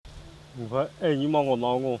phải ấy như mong còn nó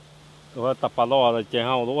ngon phải tập bà lo là chơi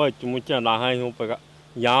hao đó chúng mình chơi là hay không phải cả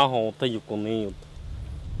giá họ thấy dục còn nhiều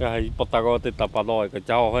cái hay bắt ta có thể tập bà lo cái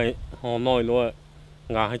cháu hay họ nói luôn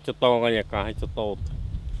ngà hay cho to cái nhà cả hay cho to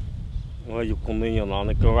phải dục còn nhiều nó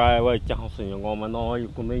này cái phải cháu sinh nhật ngon mà nó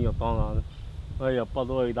dục còn nhiều to nó phải giờ bắt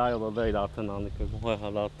đôi đây rồi đây là thế nào này cái cũng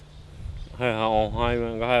phải là hay họ hai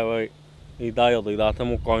cái hay vậy đi đây rồi là thêm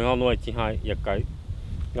một con họ nuôi chỉ hai một cái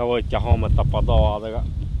cái vậy cháu mà tập bà lo đấy cả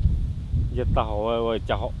giờ tao vậy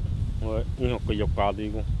cháu vậy nhưng học cái dục cả đi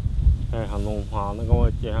cũng hay hà nội hà nó có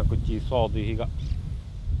chơi hàng cái chỉ so đi cái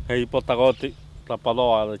hay bắt ta có thì tập bà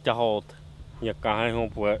lo là cháu nhà cả hay không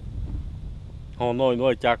phải họ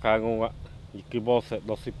nói cha cả không ạ cái boss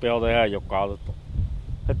đó sẽ béo đấy hay dục cả đó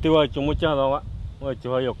hết tiêu rồi chúng mới chơi đâu ạ vậy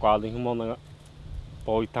chú hay dục cả đi không mong nữa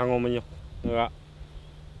bồi thang không bao nhiêu nữa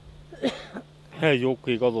hay dục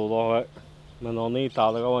cái có đồ đó vậy mà nó này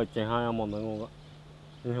ta là cái chơi hai món nữa không ạ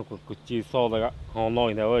nhưng học cái chỉ so đấy ạ họ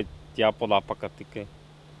nói thế vậy cha bỏ la bạc cái